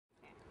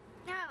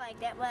like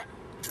that, but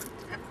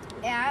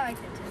yeah, I like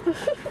it too.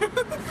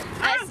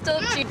 I stole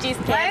Gigi's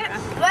camera.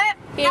 What?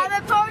 I have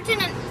a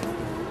fortunate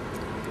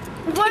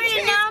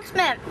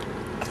announcement.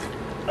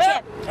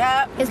 Chip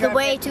is the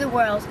way to the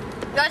world.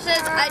 Josh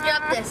says, I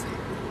dropped this,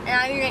 and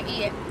now you're gonna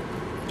eat it.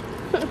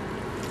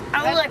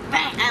 I was like,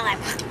 bang, I like.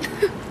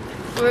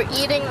 We're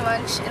eating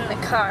lunch in the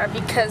car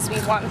because we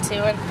want to,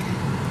 and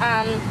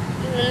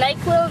the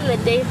NyQuil and the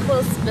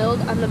Dayquil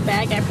spilled on the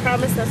bag. I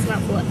promise that's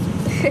not blood.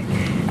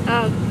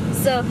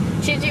 So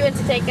Gigi went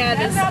to take out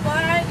his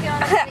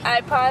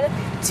iPod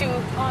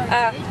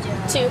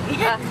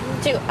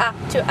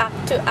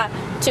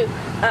to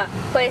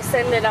play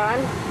Send It On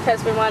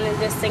because we wanted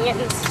to sing it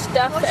and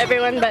stuff.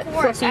 Everyone but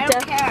Flopita,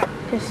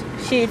 because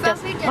she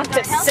doesn't want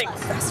to sing.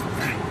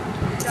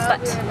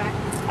 But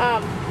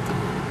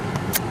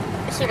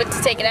she went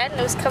to take it out and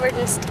it was covered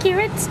in sticky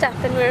red stuff,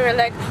 and we were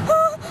like,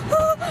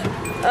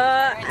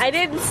 I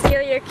didn't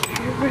steal your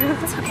camera.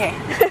 It's okay.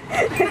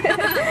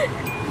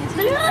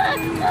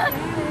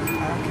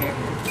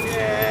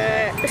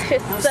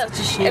 Such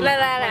a shame. And then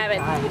that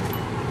happened.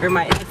 Or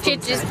my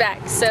Gigi's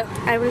back, so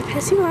I will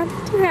pass you on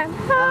to him.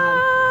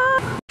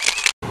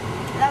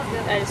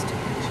 I just took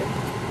a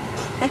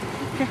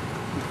picture.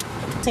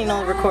 sing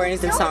all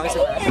recordings and songs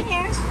about it.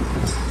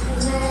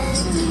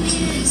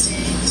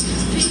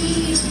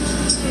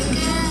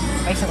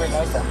 Make some weird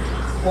noise though.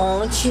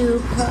 Won't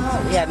you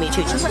promise? Yeah, me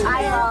too. Just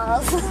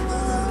Eyeballs.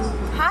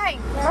 Hi.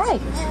 Hi.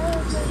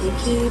 You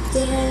keep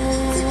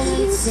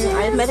dancing.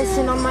 I have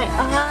medicine on my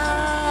iPod.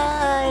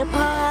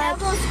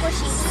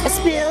 I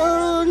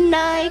spilled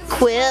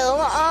NyQuil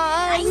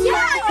on Yeah,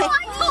 I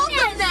told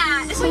them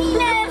that.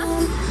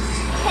 Weenus.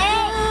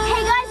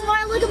 Hey guys,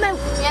 want to look at my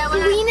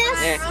weenus?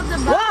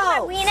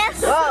 Whoa! Weenus.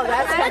 Whoa,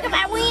 that's Look at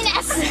my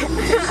weenus.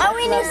 Oh,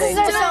 weenuses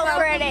are so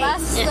pretty.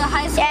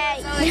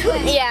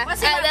 Yeah,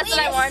 that's what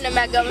I warned him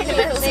about going to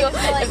middle school.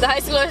 If the high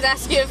schoolers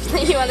ask you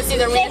if you want to see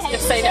their weenus,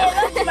 just say no.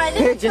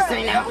 Just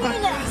say no.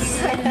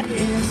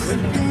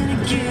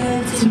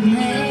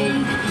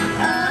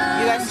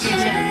 You guys see it.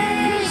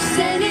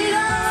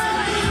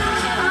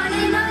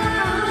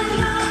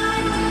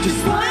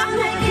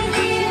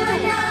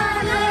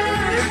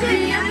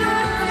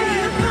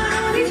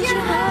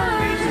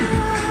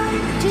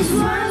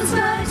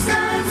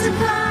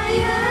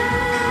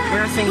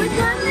 We're singing.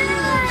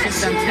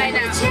 I know.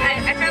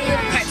 I can't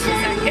believe the parts for a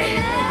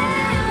second.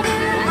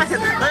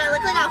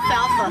 Look like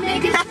alfalfa.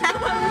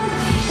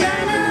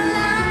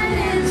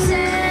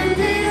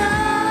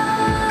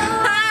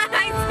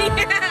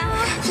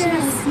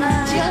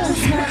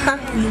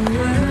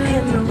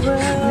 In the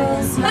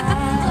world,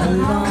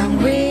 along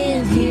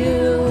with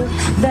you,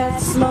 that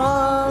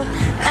small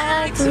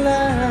act of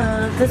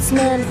love that's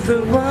meant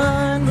for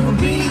one will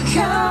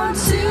become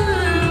two.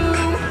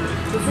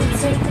 If we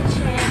take the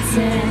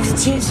chances to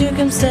change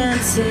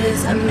circumstances,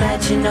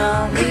 imagine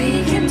all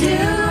we can do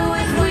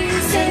if we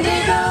send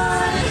it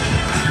on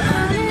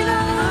and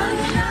on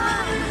and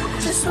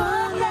on. Just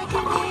one that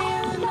can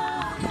heal and on.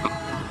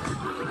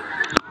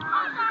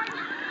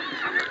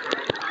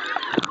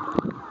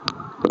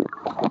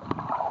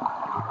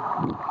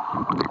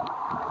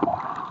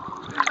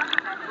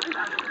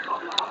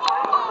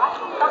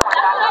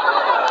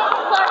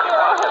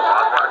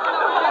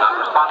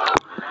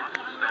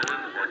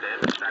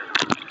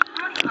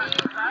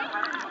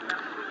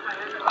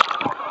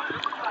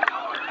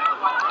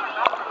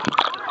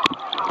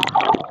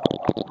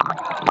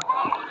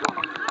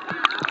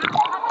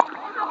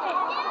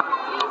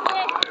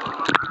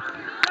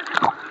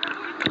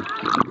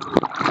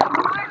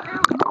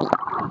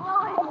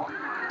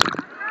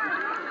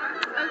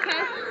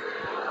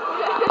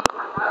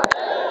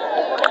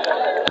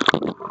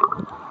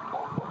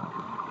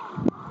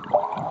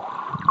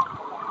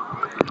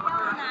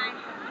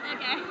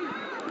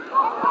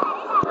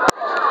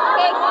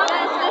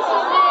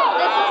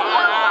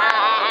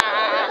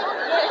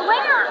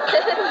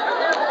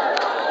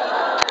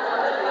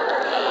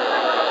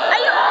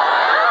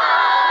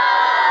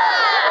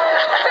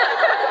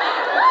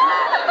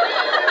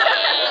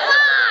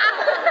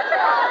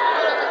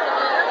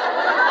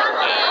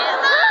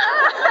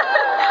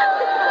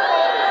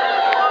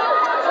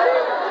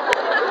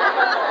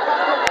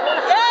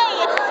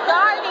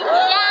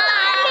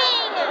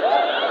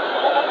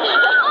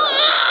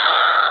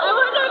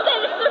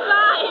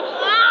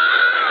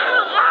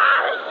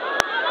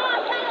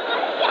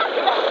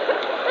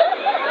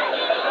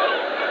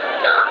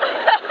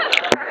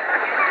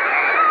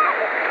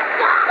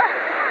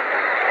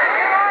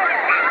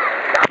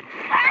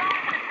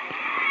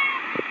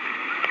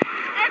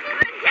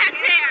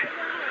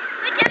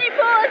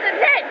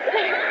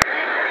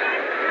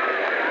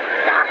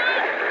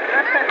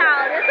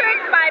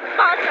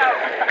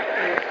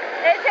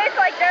 It tastes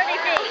like dirty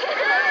feet.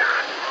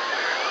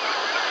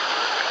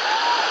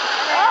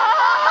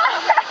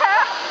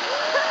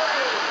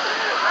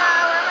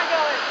 Where am I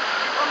going?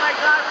 Oh my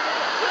god.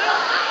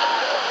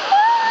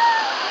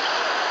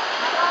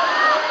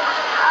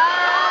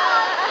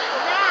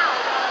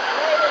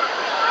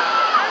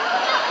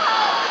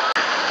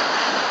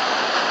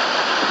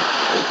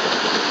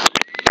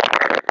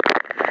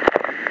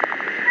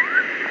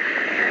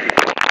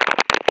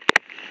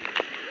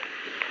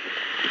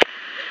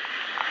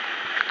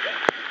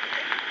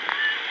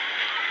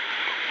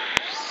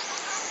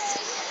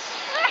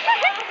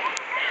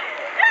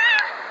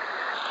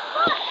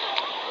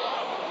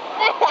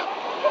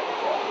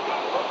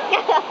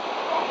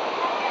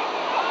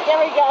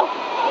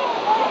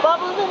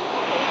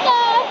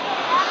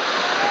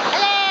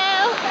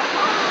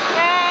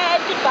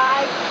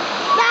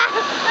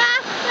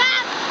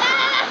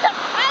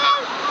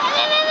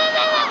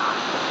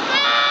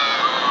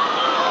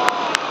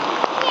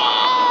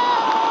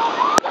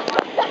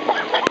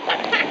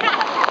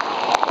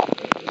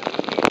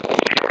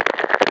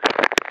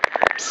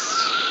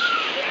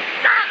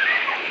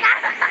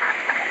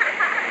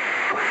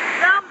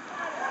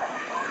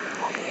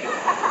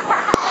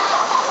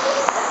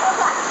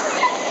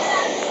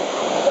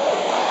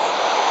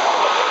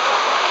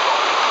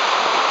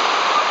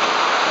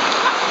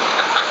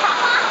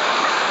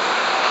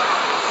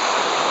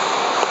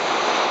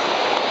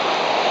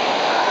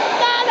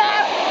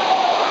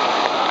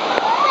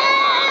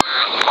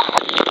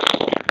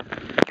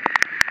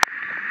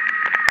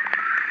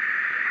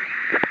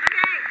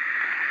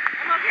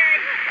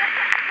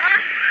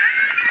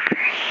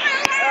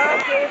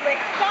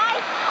 favorite.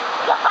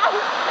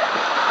 Guys,